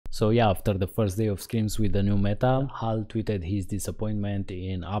So yeah, after the first day of Scrims with the new meta, Hal tweeted his disappointment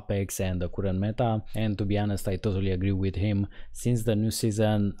in Apex and the current meta, and to be honest, I totally agree with him. Since the new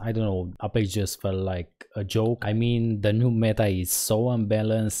season, I don't know, Apex just felt like a joke. I mean, the new meta is so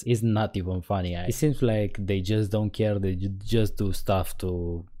unbalanced, it's not even funny. It seems like they just don't care, they just do stuff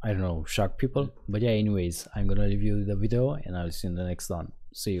to, I don't know, shock people. But yeah, anyways, I'm gonna review the video and I'll see you in the next one.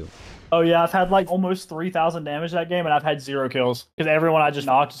 See you. Oh yeah, I've had like almost 3,000 damage that game and I've had 0 kills. Because everyone I just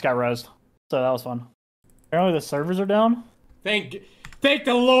knocked just got rezzed. So that was fun. Apparently the servers are down. Thank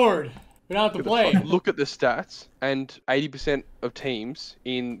the Lord! We don't have to play. Look at the stats, and 80% of teams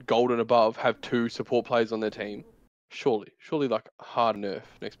in gold and above have 2 support players on their team. Surely like hard nerf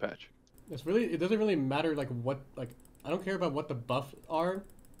next patch. It doesn't really matter like what, like, I don't care about what the buffs are,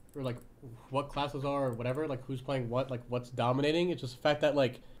 or like what classes are or whatever, like who's playing what, like what's dominating. It's just the fact that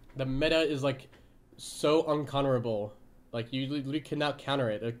like the meta is like so uncounterable. Like you literally cannot counter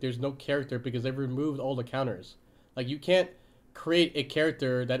it. Like there's no character because they've removed all the counters. Like you can't create a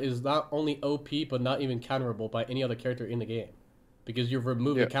character that is not only OP but not even counterable by any other character in the game because you've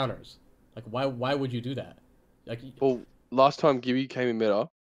removed the counters. Like why would you do that? Like, well, last time Gibby came in meta,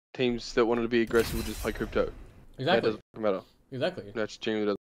 teams that wanted to be aggressive would just play crypto. Exactly. That doesn't matter. Exactly. That's genuinely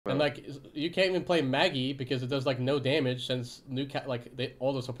doesn't matter. And like you can't even play Maggie because it does like no damage since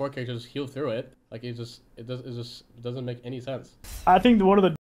all the support characters heal through it. Like it doesn't make any sense. I think one of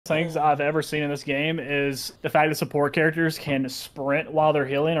the things I've ever seen in this game is the fact that support characters can sprint while they're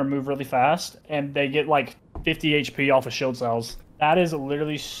healing or move really fast, and they get like 50 HP off of shield cells. That is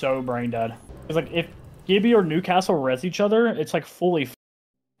literally so brain dead. It's like if Gibby or Newcastle res each other, it's like fully.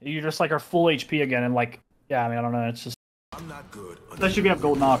 You just like are full HP again, and like yeah, I mean I don't know, it's just. I'm not good. Especially if you have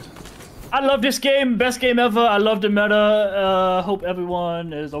gold knocked. I love this game, best game ever. I love the meta. Hope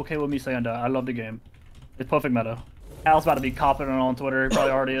everyone is okay with me saying that. I love the game. It's perfect meta. Al's about to be confident on Twitter. He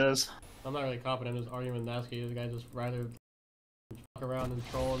probably already is. I'm not really confident. Just arguing with Nasky. The guy just rather fuck around and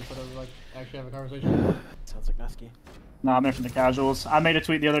troll instead of like actually have a conversation. Sounds like Nasky. Nah, I'm in from the casuals. I made a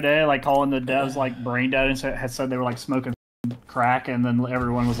tweet the other day, like calling the devs like brain dead, and had said they were like smoking crack, and then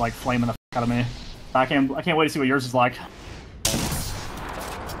everyone was like flaming the fuck out of me. I can't wait to see what yours is like.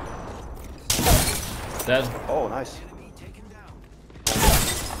 Dead. Oh, nice.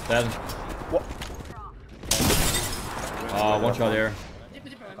 Dead. What? One shot there.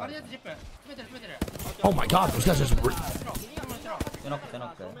 Oh my god, those guys just...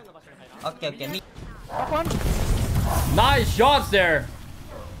 Okay, me. Nice shots there.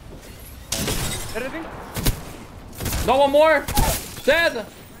 No, one more. Dead.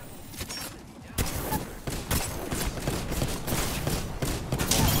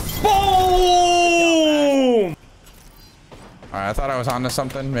 Boom! Alright, I thought I was onto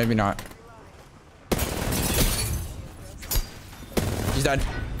something. Maybe not. He's dead.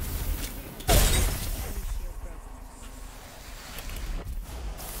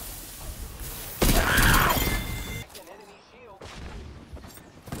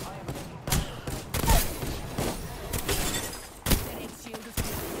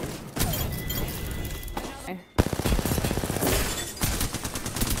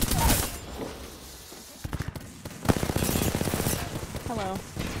 Hello.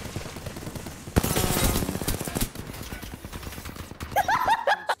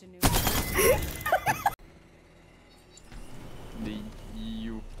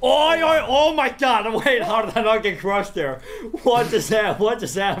 Oh my god, wait, how did I not get crushed there? What just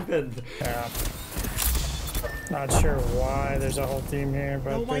happened? Yeah. Not sure why there's a whole team here,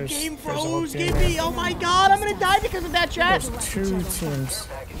 but oh, my game froze, Gibby! Oh my god, I'm gonna die because of that chat! There's 2 teams.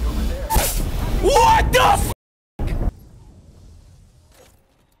 What the f***?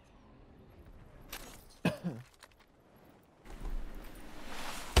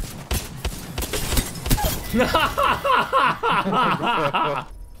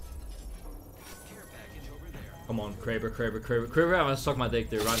 Come on, Kraber, I'm gonna suck my dick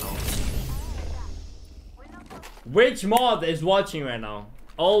dude right now. Which mod is watching right now?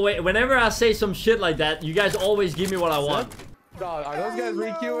 Always, whenever I say some shit like that, you guys always give me what I want. Dog, are those guys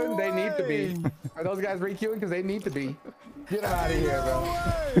re-queuing? They need to be. Are those guys re-queuing? Because they need to be. Get them out of here, bro.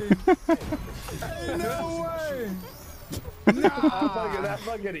 No way! No! That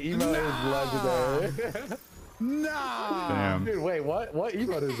fucking emote is legendary. No! Damn. Dude, wait, what? What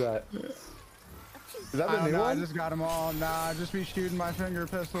emote is that? Is that the new one? I just got them all. Nah, just be shooting my finger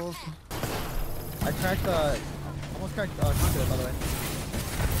pistols. I cracked almost cracked confident, by the way.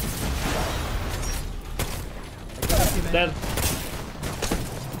 Dead.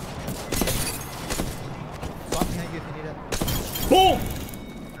 Swap behind you if you need it. Boom!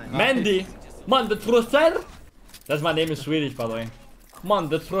 Mandy! Man, the trusser? That's my name in Swedish, by the way.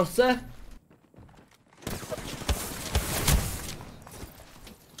 Mandelfrosse.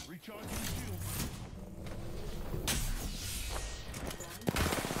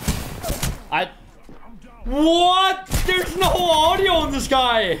 What? There's no audio on this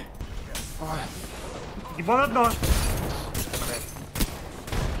guy. Give one door.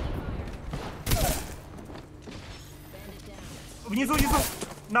 Внизу.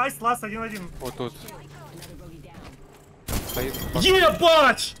 Найс, ласт, 1-1. Вот тут.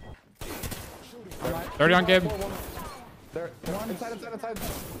 Ебать! 30 on Gabe. There, one inside.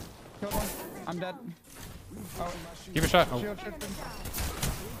 Killed one. I'm dead. Give me a shot. Shield.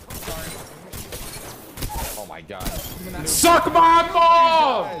 Oh my god. Suck my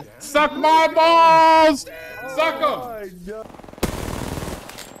balls! Suck my balls! Suck them!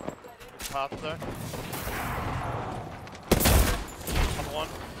 Top there. Top one.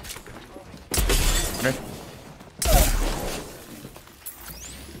 Okay.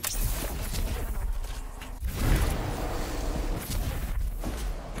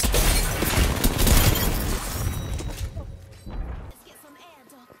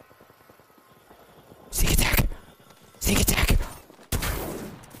 Sneak attack.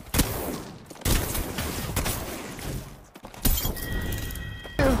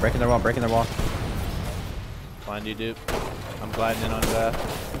 Breaking their wall. Find you, dude. I'm gliding in on that.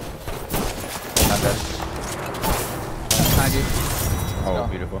 Not dead. Behind you. Oh,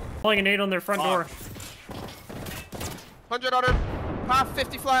 beautiful. Pulling a nade on their front door. 100 on her. Half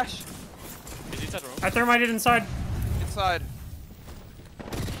 50 flash. I thermited inside. Inside.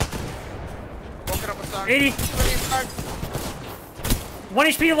 Walking up a stone. 80. 20 inside. 1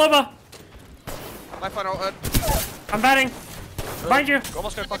 HP, Loba. Life on ulted. I'm batting. Behind you.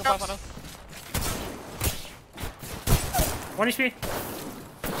 Almost gonna fucking 5 on her. 1 HP.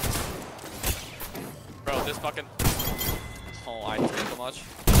 Bro, this fucking. Oh, I hate so much.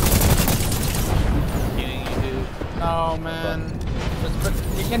 Kidding you, dude. No, man. But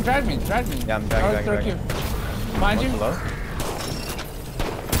you can drag me. Yeah, I'm dragging. Mind you. Low.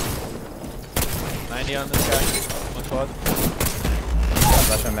 90 on this guy. One squad.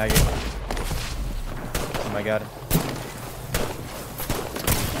 Flash on Maggie. Oh my god.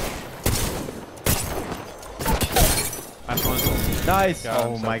 Nice!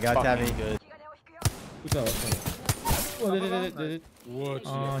 Oh my god, Tabby.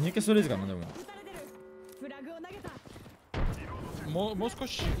 아, 니께 소리가 안 나네. もう少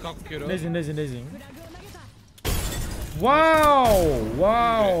しかける。レジン。ワ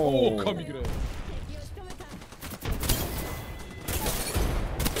オ。お、神くれ。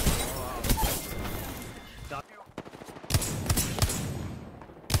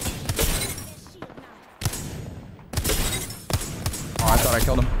Oh, I thought I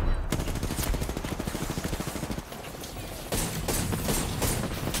killed him.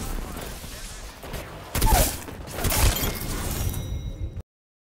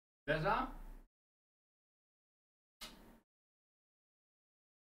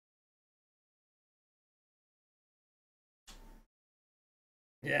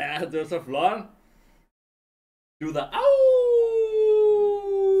 Yeah, there's a flan. Do the ow!